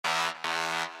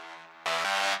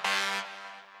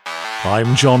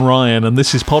I'm John Ryan, and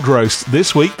this is Pod Roast.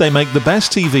 This week, they make the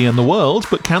best TV in the world,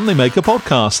 but can they make a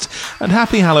podcast? And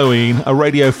Happy Halloween, a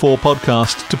Radio 4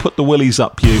 podcast to put the willies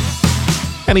up you.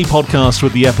 Any podcast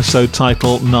with the episode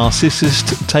title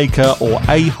Narcissist, Taker or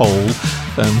A-Hole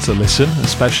earns a listen,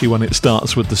 especially when it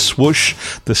starts with the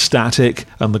swoosh, the static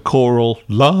and the choral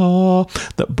la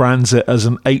that brands it as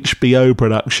an HBO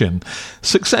production.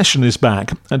 Succession is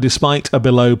back, and despite a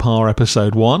below-par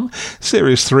episode 1,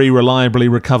 Series 3 reliably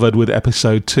recovered with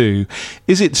episode 2.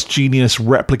 Is its genius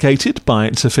replicated by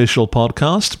its official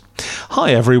podcast?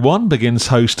 Hi everyone, begins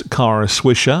host Cara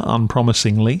Swisher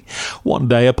unpromisingly. One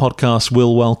day a podcast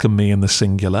will welcome me in the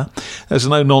singular. There's a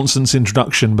no-nonsense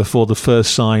introduction before the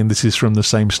first sign this is from the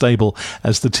same stable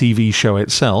as the TV show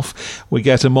itself. We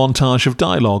get a montage of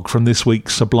dialogue from this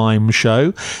week's sublime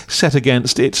show, set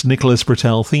against its Nicholas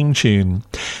Britell theme tune.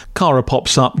 Cara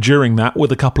pops up during that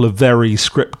with a couple of very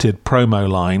scripted promo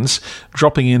lines.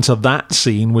 Dropping into that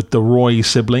scene with the Roy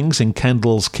siblings in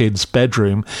Kendall's kid's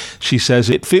bedroom, she says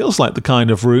it feels like the kind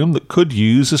of room that could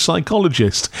use a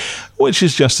psychologist, which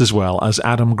is just as well as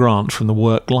Adam Grant from the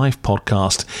Work Life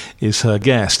podcast is her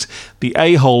guest. The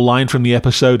a-hole line from the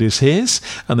episode is his,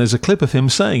 and there's a clip of him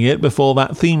saying it before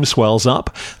that theme swells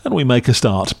up, and we make a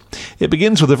start. It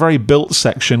begins with a very built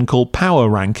section called Power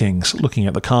Rankings, looking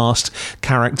at the cast,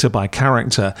 character by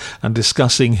character, and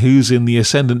discussing who's in the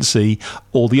ascendancy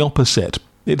or the opposite.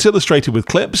 It's illustrated with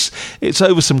clips, it's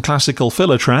over some classical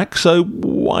filler track, so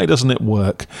why doesn't it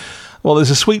work? Well,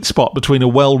 there's a sweet spot between a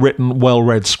well-written,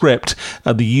 well-read script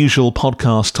and the usual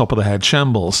podcast top-of-the-head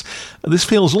shambles. This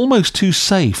feels almost too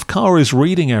safe. Cara's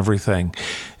reading everything.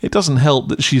 It doesn't help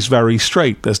that she's very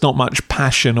straight. There's not much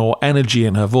passion or energy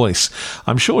in her voice.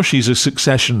 I'm sure she's a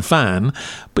Succession fan,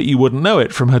 but you wouldn't know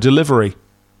it from her delivery.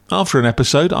 After an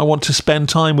episode, I want to spend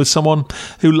time with someone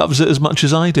who loves it as much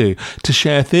as I do, to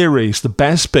share theories, the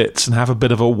best bits, and have a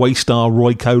bit of a Waystar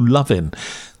Royco lovin'.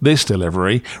 This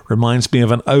delivery reminds me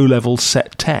of an O-level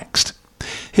set text.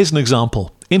 Here's an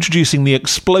example. Introducing the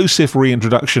explosive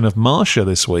reintroduction of Marcia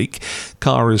this week,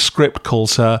 Cara's script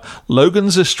calls her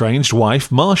Logan's estranged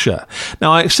wife, Marcia.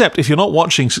 Now, I accept if you're not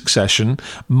watching Succession,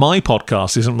 my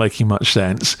podcast isn't making much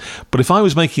sense, but if I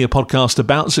was making a podcast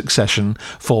about Succession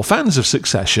for fans of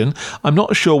Succession, I'm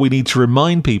not sure we need to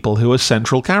remind people who a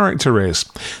central character is.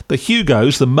 The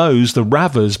Hugos, the Moes, the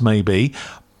Ravers maybe,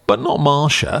 but not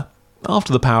Marcia.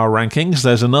 After the power rankings,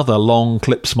 there's another long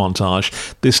clips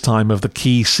montage, this time of the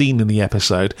key scene in the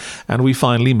episode, and we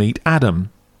finally meet Adam.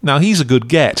 Now, he's a good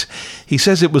get. He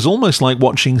says it was almost like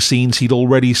watching scenes he'd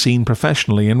already seen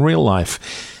professionally in real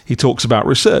life. He talks about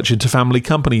research into family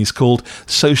companies called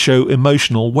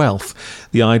socio-emotional wealth,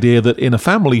 the idea that in a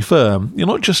family firm, you're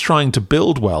not just trying to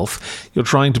build wealth, you're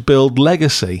trying to build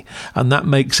legacy, and that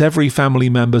makes every family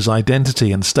member's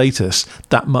identity and status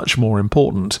that much more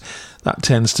important. That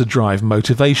tends to drive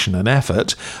motivation and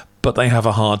effort, but they have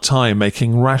a hard time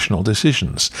making rational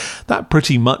decisions. That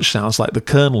pretty much sounds like the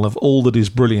kernel of all that is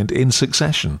brilliant in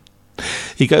Succession.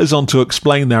 He goes on to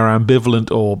explain their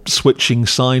ambivalent or switching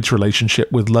sides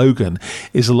relationship with Logan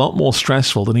is a lot more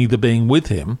stressful than either being with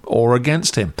him or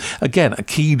against him. Again, a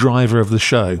key driver of the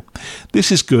show.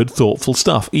 This is good, thoughtful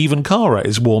stuff. Even Cara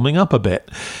is warming up a bit.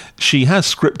 She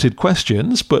has scripted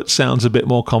questions, but sounds a bit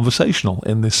more conversational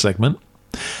in this segment.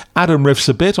 Adam riffs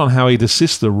a bit on how he'd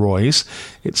assist the Roys.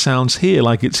 It sounds here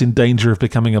like it's in danger of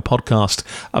becoming a podcast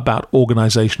about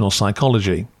organisational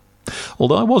psychology.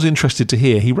 Although I was interested to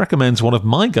hear he recommends one of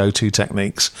my go-to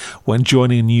techniques when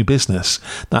joining a new business.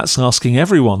 That's asking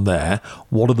everyone there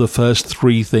what are the first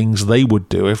 3 things they would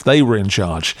do if they were in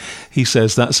charge. He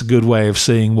says that's a good way of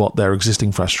seeing what their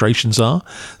existing frustrations are,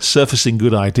 surfacing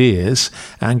good ideas,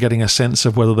 and getting a sense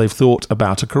of whether they've thought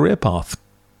about a career path.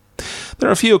 There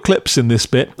are fewer clips in this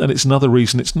bit, and it's another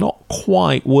reason it's not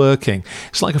quite working.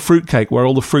 It's like a fruitcake where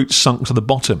all the fruit's sunk to the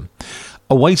bottom.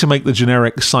 A way to make the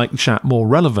generic psych chat more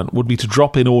relevant would be to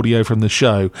drop in audio from the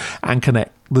show and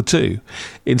connect the two.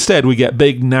 Instead, we get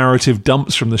big narrative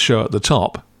dumps from the show at the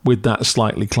top, with that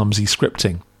slightly clumsy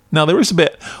scripting. Now, there is a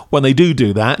bit when they do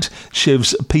that,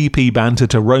 Shiv's PP banter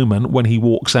to Roman when he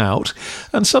walks out,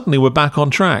 and suddenly we're back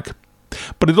on track.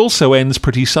 But it also ends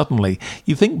pretty suddenly.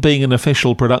 You think being an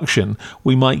official production,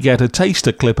 we might get a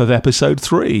taster clip of episode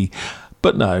 3.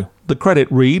 But no, the credit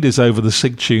read is over the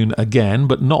sig tune again,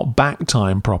 but not back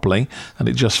time properly, and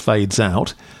it just fades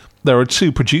out. There are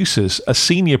 2 producers, a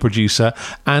senior producer,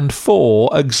 and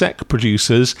 4 exec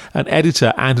producers, an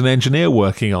editor and an engineer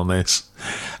working on this.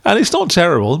 And it's not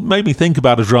terrible. It made me think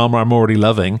about a drama I'm already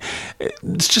loving.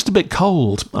 It's just a bit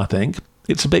cold, I think.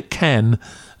 It's a bit Ken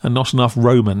and not enough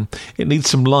Roman. It needs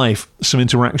some life, some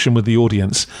interaction with the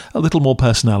audience, a little more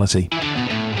personality.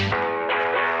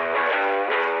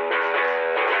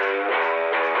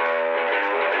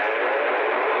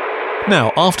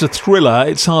 Now, after Thriller,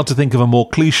 it's hard to think of a more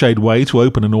cliched way to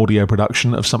open an audio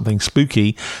production of something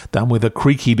spooky than with a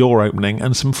creaky door opening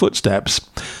and some footsteps.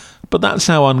 But that's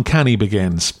how Uncanny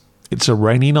begins. "It's a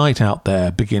rainy night out there,"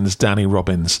 begins Danny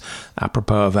Robbins,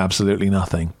 apropos of absolutely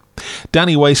nothing.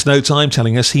 Danny wastes no time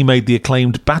telling us he made the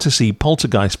acclaimed Battersea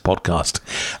Poltergeist podcast.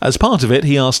 As part of it,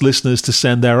 he asked listeners to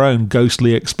send their own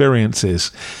ghostly experiences.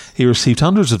 He received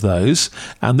hundreds of those,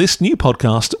 and this new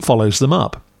podcast follows them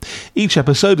up. Each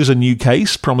episode is a new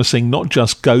case, promising not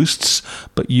just ghosts,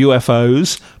 but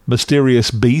UFOs, mysterious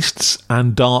beasts,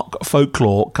 and dark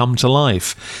folklore come to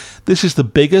life. This is the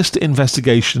biggest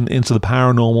investigation into the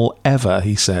paranormal ever,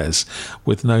 he says,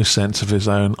 with no sense of his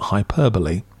own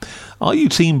hyperbole. Are you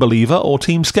team believer or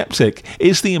team skeptic?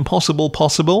 Is the impossible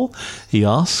possible? He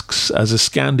asks, as a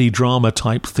Scandi drama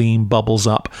type theme bubbles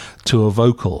up to a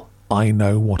vocal, "I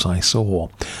know what I saw."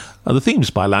 The theme's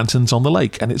by Lanterns on the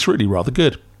Lake, and it's really rather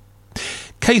good.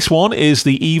 Case 1 is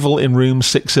the evil in room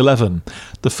 611.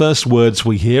 The first words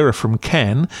we hear are from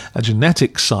Ken, a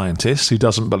genetics scientist who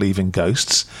doesn't believe in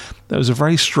ghosts. There was a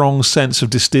very strong sense of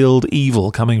distilled evil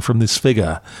coming from this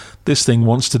figure. "This thing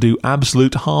wants to do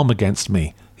absolute harm against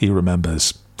me," he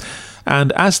remembers.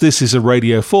 And as this is a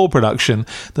Radio 4 production,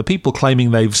 the people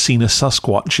claiming they've seen a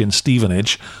Sasquatch in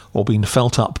Stevenage or been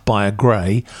felt up by a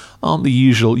grey aren't the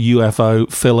usual UFO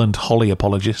Phil and Holly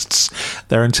apologists.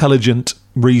 They're intelligent,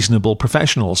 reasonable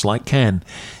professionals like Ken.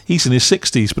 He's in his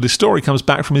 60s, but his story comes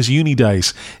back from his uni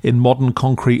days in modern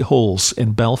concrete halls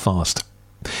in Belfast.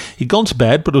 He'd gone to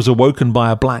bed but was awoken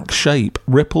by a black shape,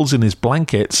 ripples in his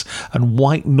blankets and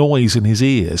white noise in his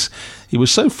ears. He was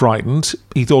so frightened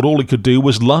he thought all he could do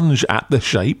was lunge at the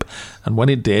shape, and when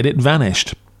it did, it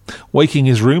vanished. Waking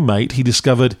his roommate, he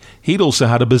discovered he'd also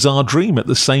had a bizarre dream at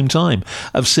the same time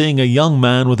of seeing a young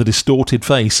man with a distorted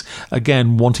face,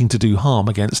 again wanting to do harm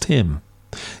against him.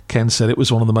 Ken said it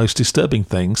was one of the most disturbing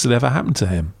things that ever happened to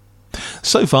him.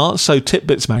 So far, so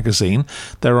Titbits magazine,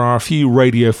 there are a few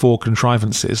Radio 4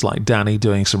 contrivances like Danny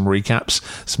doing some recaps,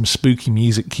 some spooky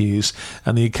music cues,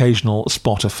 and the occasional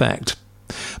spot effect.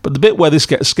 But the bit where this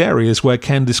gets scary is where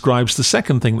Ken describes the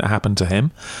second thing that happened to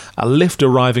him: a lift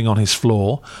arriving on his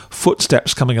floor,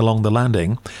 footsteps coming along the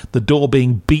landing, the door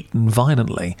being beaten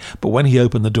violently, but when he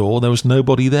opened the door there was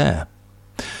nobody there.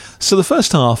 So the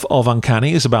first half of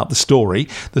Uncanny is about the story.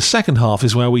 The second half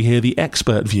is where we hear the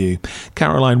expert view.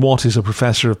 Caroline Watt is a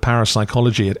professor of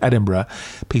parapsychology at Edinburgh.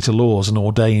 Peter Law's an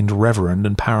ordained reverend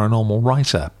and paranormal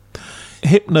writer.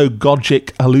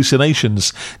 Hypnagogic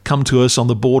hallucinations come to us on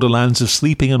the borderlands of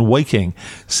sleeping and waking,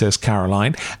 says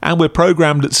Caroline, and we're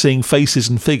programmed at seeing faces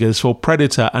and figures for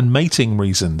predator and mating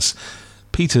reasons.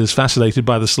 Peter's fascinated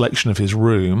by the selection of his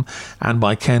room and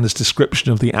by Ken's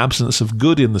description of the absence of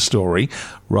good in the story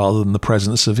rather than the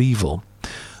presence of evil.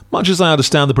 Much as I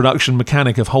understand the production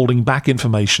mechanic of holding back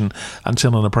information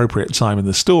until an appropriate time in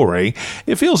the story,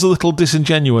 it feels a little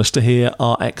disingenuous to hear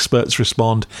our experts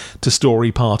respond to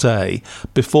story part A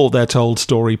before they're told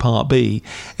story part B.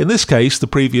 In this case, the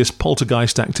previous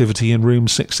poltergeist activity in room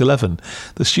 611.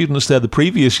 The students there the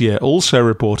previous year also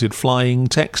reported flying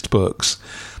textbooks.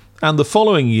 And the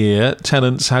following year,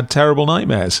 tenants had terrible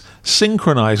nightmares,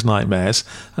 synchronised nightmares,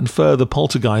 and further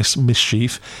poltergeist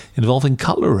mischief involving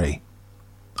cutlery.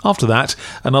 After that,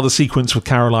 another sequence with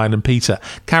Caroline and Peter.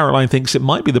 Caroline thinks it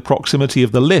might be the proximity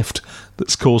of the lift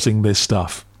that's causing this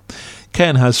stuff.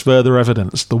 Ken has further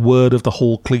evidence, the word of the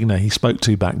hall cleaner he spoke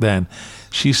to back then.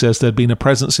 She says there'd been a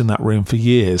presence in that room for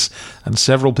years, and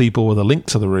several people with a link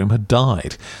to the room had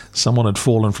died. Someone had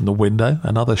fallen from the window,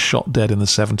 another shot dead in the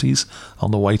 70s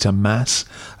on the way to Mass.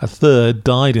 A third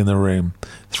died in the room.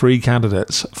 3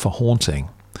 candidates for haunting.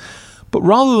 But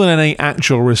rather than any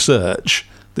actual research,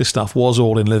 this stuff was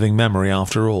all in living memory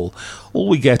after all. All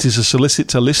we get is a solicit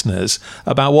to listeners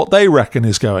about what they reckon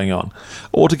is going on,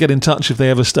 or to get in touch if they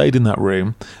ever stayed in that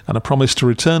room, and a promise to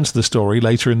return to the story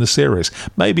later in the series.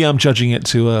 Maybe I'm judging it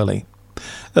too early.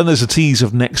 Then there's a tease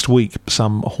of next week,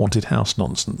 some haunted house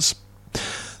nonsense.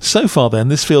 So far then,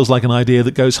 this feels like an idea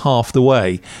that goes half the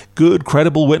way. Good,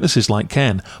 credible witnesses like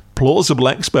Ken, plausible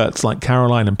experts like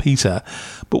Caroline and Peter,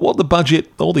 but what the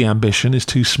budget or the ambition is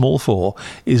too small for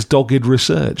is dogged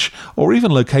research, or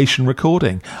even location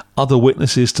recording, other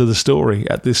witnesses to the story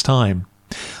at this time.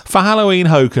 For Halloween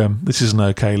hokum, this is an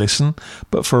okay listen,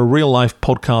 but for a real-life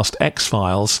podcast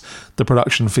X-Files, the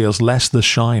production feels less The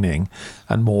Shining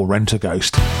and more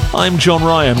Rent-A-Ghost. I'm John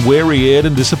Ryan, weary-eared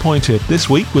and disappointed, this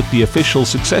week with the official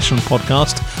Succession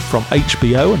podcast from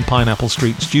HBO and Pineapple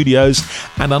Street Studios,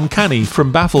 and Uncanny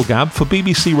from Bafflegab for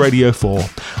BBC Radio 4.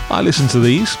 I listen to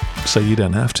these, so you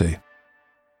don't have to.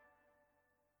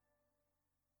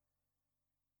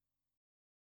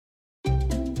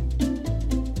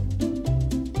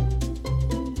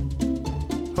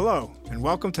 Hello, and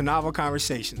welcome to Novel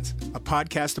Conversations, a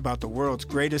podcast about the world's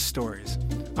greatest stories.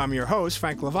 I'm your host,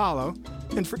 Frank Lavallo,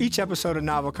 and for each episode of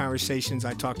Novel Conversations,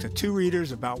 I talk to two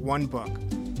readers about one book.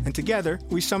 And together,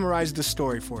 we summarize the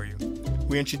story for you.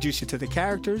 We introduce you to the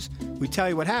characters, we tell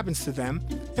you what happens to them,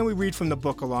 and we read from the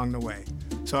book along the way.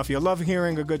 So if you love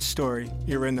hearing a good story,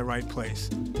 you're in the right place.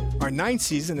 Our 9th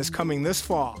season is coming this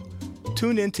fall.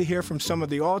 Tune in to hear from some of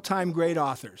the all-time great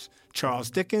authors, Charles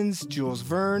Dickens, Jules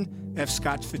Verne, F.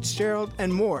 Scott Fitzgerald,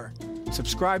 and more.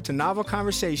 Subscribe to Novel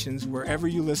Conversations wherever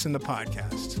you listen to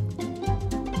podcasts.